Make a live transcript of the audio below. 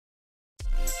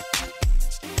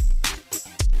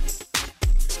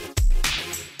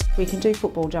We can do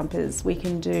football jumpers, we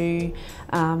can do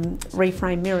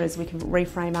reframe mirrors, we can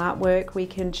reframe artwork, we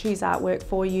can choose artwork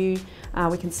for you,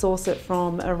 we can source it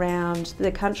from around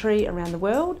the country, around the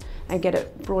world, and get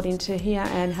it brought into here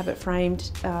and have it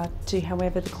framed to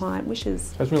however the client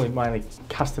wishes. So it's really mainly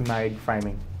custom-made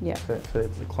framing for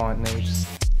the client needs.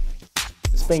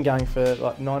 It's been going for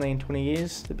like 19, 20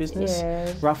 years, the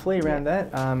business, roughly around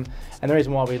that. And the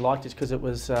reason why we liked it is because it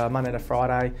was Monday to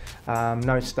Friday,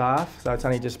 no staff, so it's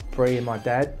only just Bree and my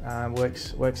dad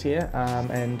works here.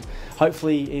 And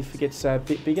hopefully, if it gets a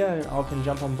bit bigger, I can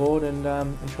jump on board and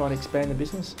try and expand the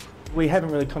business. We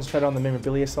haven't really concentrated on the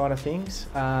memorabilia side of things.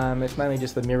 It's mainly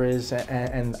just the mirrors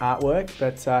and artwork,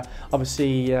 but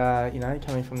obviously, you know,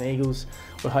 coming from the Eagles,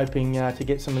 we're hoping to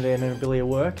get some of their memorabilia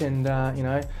work, and you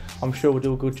know, I'm sure we'll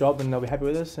do a good job and they'll be happy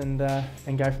with us and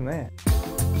go from there.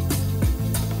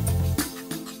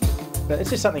 But it's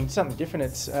just something different.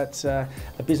 It's a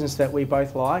business that we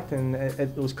both liked, and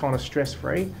it was kind of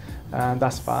stress-free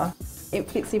thus far. It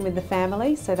fits in with the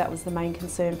family, so that was the main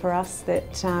concern for us,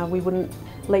 that we wouldn't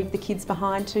leave the kids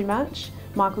behind too much.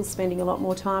 Michael's spending a lot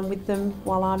more time with them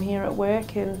while I'm here at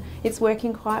work, and it's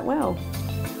working quite well.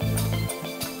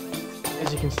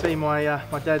 As you can see, my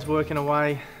dad's working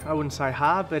away. I wouldn't say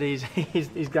hard, but he's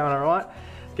going all right.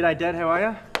 G'day, Dad. How are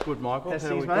you? Good, Michael. How's how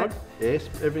things, we mate? good? Yes,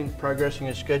 everything's progressing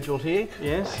as scheduled here.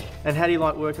 Yes. And how do you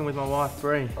like working with my wife,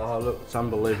 Bree? Oh, look, it's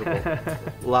unbelievable.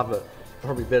 Love it.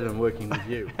 Probably better than working with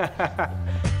you.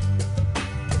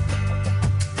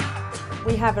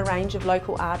 We have a range of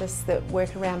local artists that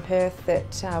work around Perth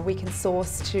that we can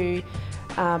source to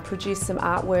produce some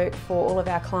artwork for all of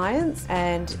our clients,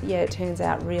 and yeah, it turns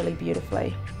out really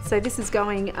beautifully. So this is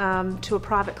going to a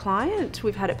private client.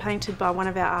 We've had it painted by one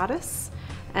of our artists,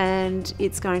 and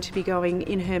it's going to be going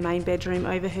in her main bedroom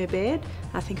over her bed.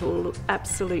 I think it will look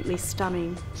absolutely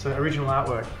stunning. So original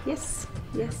artwork? Yes,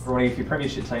 yes. Ronnie, if your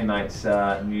premiership teammates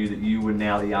knew that you were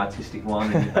now the artistic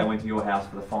one and if they went to your house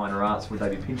for the finer arts, would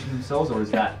they be pinching themselves, or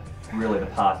is that really the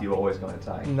path you were always going to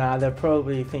take? Nah, they're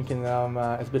probably thinking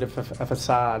it's a bit of a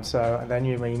facade, so they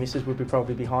knew my missus would be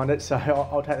probably behind it, so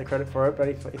I'll take the credit for it, but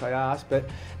if they ask. But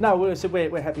no,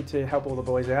 we're happy to help all the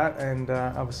boys out, and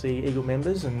obviously Eagle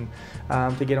members, and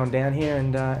to get on down here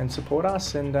and support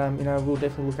us, and you know, we'll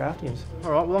definitely look after you.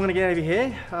 All right, well, I'm going to get over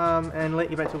here and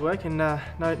let you back to work, and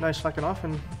no slacking off,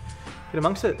 and get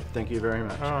amongst it. Thank you very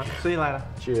much. All right, see you later.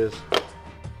 Cheers.